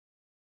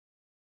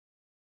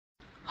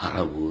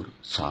அறவோர்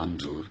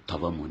சான்றோர்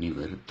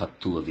தவமுனிவர்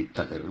தத்துவ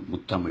வித்தகர்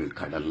முத்தமிழ்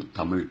கடல்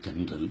தமிழ்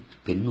தென்றல்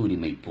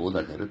பெண்ணுரிமை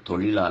போதகர்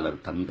தொழிலாளர்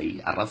தந்தை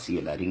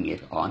அரசியல்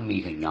அறிஞர்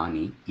ஆன்மீக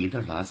ஞானி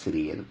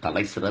இதழாசிரியர்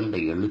தலைசிறந்த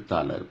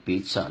எழுத்தாளர்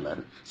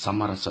பேச்சாளர்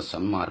சமரச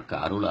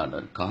சன்மார்க்க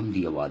அருளாளர்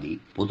காந்தியவாதி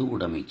பொது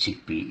உடைமை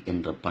சிற்பி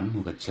என்ற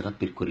பன்முகச்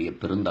சிறப்பிற்குரிய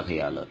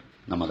பெருந்தகையாளர்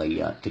நமது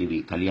ஐயா திரு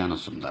வி. கல்யாண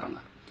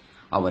சுந்தரனார்.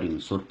 அவரின்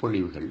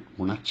சொற்பொழிவுகள்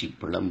உணர்ச்சி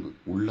பிளம்பு,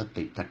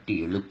 உள்ளத்தை தட்டி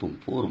எழுப்பும்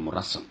போர்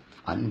முரசம்,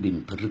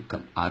 அன்பின்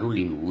பெருக்கம்,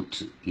 அருளின்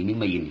ஊற்று,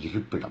 இனிமையின்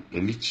இருப்பிடம்,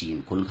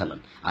 எழுச்சியின்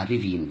கொள்கலன்,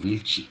 அருவியின்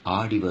வீழ்ச்சி,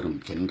 ஆடிவரும்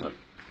தென்றல்.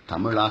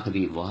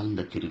 தமிழாகவே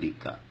வாழ்ந்த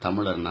திருவிக்கா,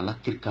 தமிழர்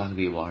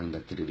நலத்திற்காகவே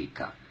வாழ்ந்த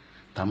திருவிக்கா,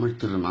 தமிழ்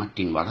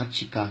திருநாட்டின்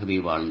வளர்ச்சிக்காகவே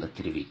வாழ்ந்த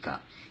திருவிக்கா,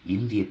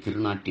 இந்திய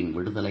திருநாட்டின்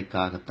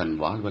விடுதலைக்காக தன்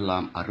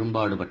வாழ்வெல்லாம்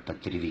அரும்பாடுபட்ட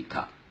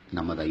திருவிக்கா,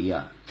 நமது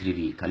ஐயா திரு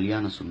வி.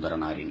 கல்யாண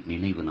சுந்தரனாரின்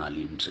நினைவு நாள்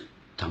இன்று.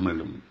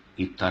 தமிழும்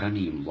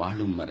இத்தரணியும்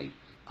வாழும் வரை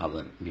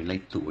அவர்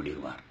நிலைத்து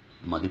ஒளிர்வார்.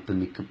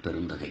 மதிப்புமிக்க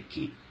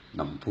பெருந்தகைக்கு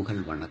நம்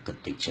புகழ்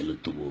வணக்கத்தை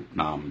செலுத்துவோம்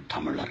நாம்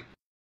தமிழர்.